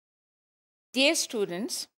Dear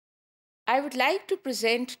students, I would like to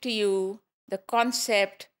present to you the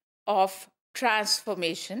concept of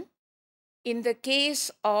transformation in the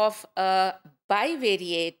case of a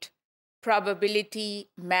bivariate probability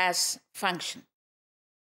mass function.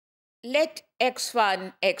 Let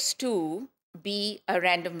x1, x2 be a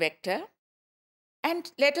random vector,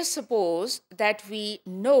 and let us suppose that we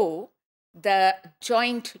know the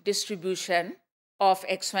joint distribution of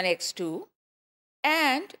x1, x2,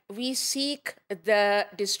 and we seek the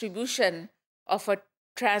distribution of a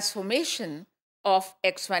transformation of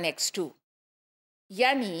x1, x2.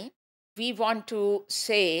 Yani, we want to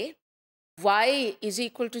say y is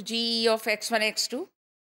equal to g of x1, x2.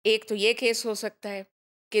 एक तो ये case हो सकता है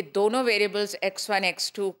कि दोनों variables x1,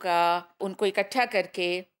 x2 का उनको इकट्ठा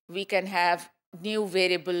करके we can have new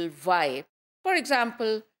variable y. For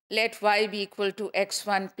example, let y be equal to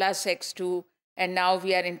x1 plus x2, and now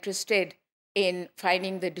we are interested in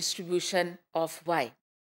finding the distribution of y.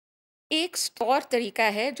 एक और तरीका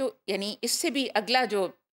है जो यानी इससे भी अगला जो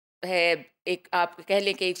है एक आप कह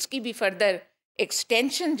लें कि इसकी भी फर्दर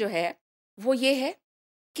एक्सटेंशन जो है वो ये है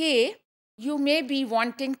कि you may be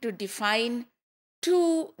wanting to define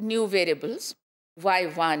two new variables,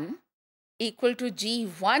 y1 equal to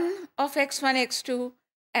g1 of x1, x2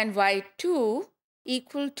 and y2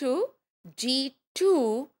 equal to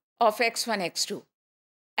g2 of x1, x2.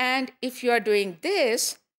 And if you are doing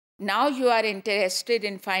this, now you are interested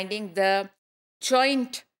in finding the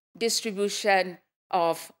joint distribution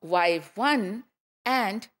of y1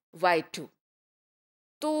 and y2.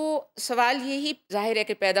 तो सवाल यही जाहिर है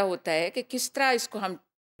कि पैदा होता है कि किस तरह इसको हम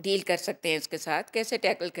डील कर सकते हैं, इसके साथ कैसे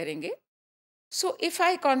टैकल करेंगे. So if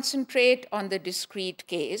I concentrate on the discrete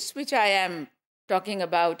case, which I am talking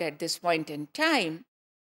about at this point in time,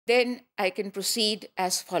 then I can proceed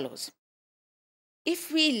as follows.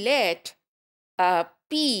 If we let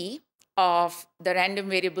p of the random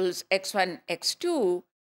variables x1, x2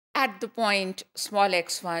 at the point small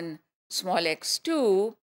x1, small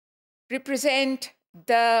x2 represent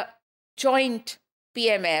the joint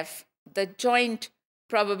PMF, the joint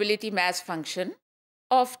probability mass function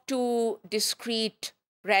of two discrete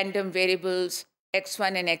random variables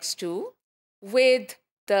x1 and x2 with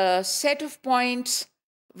the set of points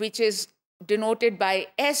which is denoted by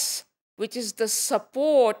S, which is the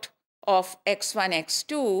support of x1,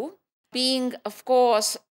 x2, being, of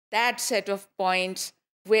course, that set of points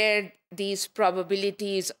where these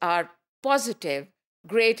probabilities are positive,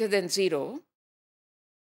 greater than 0.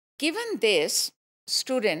 Given this,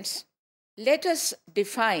 students, let us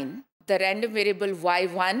define the random variable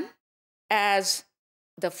y1 as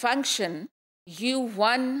the function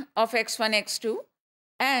u1 of x1, x2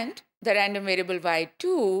 and the random variable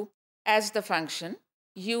y2 as the function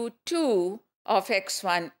u2 of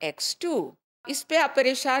x1, x2. इस पे आप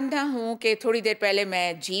परेशान ना हों कि थोड़ी देर पहले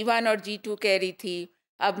मैं g1 और g2 कह रही थी,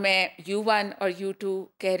 अब मैं u1 और u2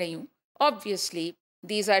 कह रही हूँ. Obviously,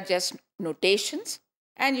 these are just notations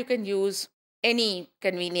and you can use any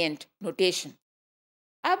convenient notation.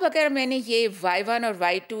 अब अगर मैंने ये y1 और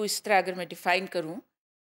y2 इस तरह अगर मैं डिफाइन करूं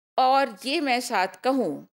और ये मैं साथ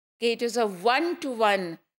कहूं कि it is a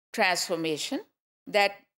one-to-one transformation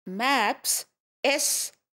that maps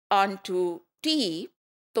S onto T,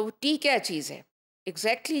 तो T क्या चीज़ है?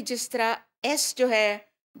 Exactly जिस तरह S जो है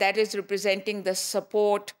that is representing the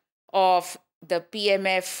support of the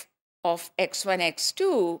PMF of x1,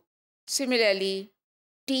 x2, similarly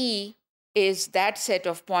T is that set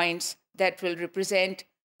of points that will represent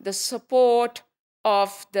the support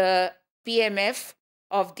of the PMF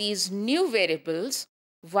of these new variables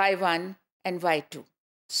y1 and y2.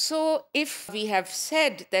 So if we have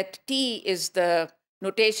said that T is the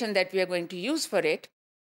notation that we are going to use for it,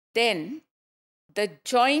 then the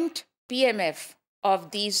joint PMF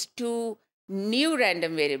of these two new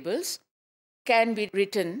random variables can be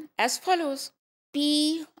written as follows.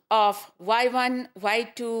 P of y1,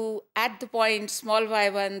 y2 at the point small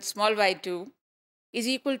y1, small y2 is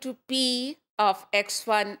equal to P of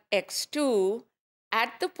x1, x2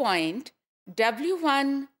 at the point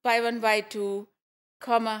w1, y1, y2,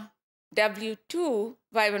 comma, w2,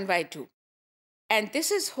 y1, y2. And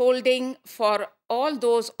this is holding for all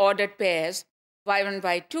those ordered pairs y1,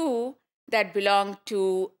 y2 that belong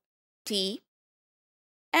to T,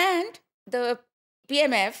 and the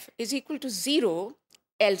PMF is equal to 0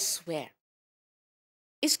 elsewhere.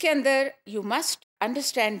 इसके अंदर you must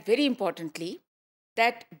understand very importantly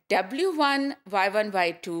that w1, y1,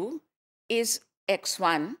 y2 is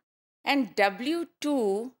x1 and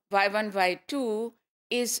w2, y1, y2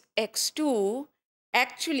 is x2.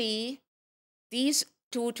 Actually, these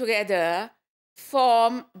two together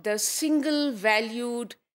form the single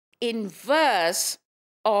valued inverse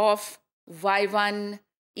of y1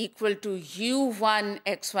 equal to u1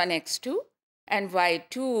 x1 x2 and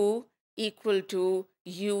y2 equal to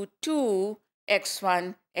u2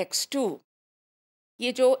 x1 x2.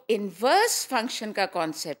 ये जो inverse function का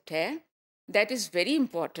concept है, that is very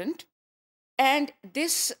important. And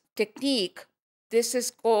this technique, this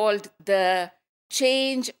is called the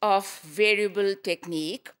change of variable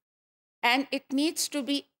technique. And it needs to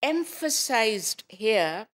be emphasized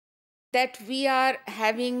here that we are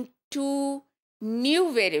having two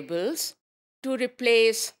new variables to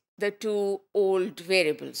replace the two old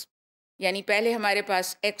variables. यानी पहले हमारे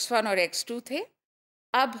पास x1 और x2 थे,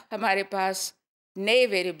 अब हमारे पास नए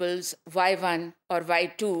variables y1 और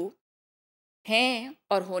y2 हैं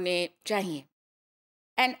और होने चाहिए.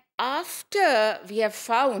 And after we have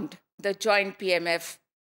found the joint PMF,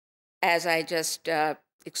 as I just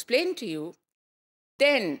explained to you,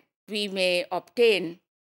 then we may obtain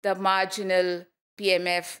the marginal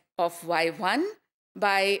PMF of y1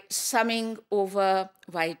 by summing over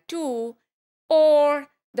y2, or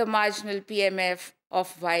the marginal PMF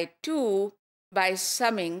of y2 by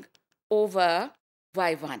summing over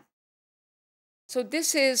y1. So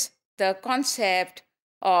this is the concept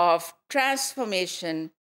of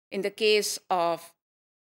transformation in the case of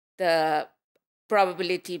the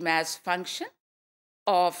probability mass function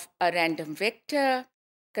of a random vector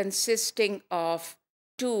consisting of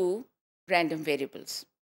two random variables.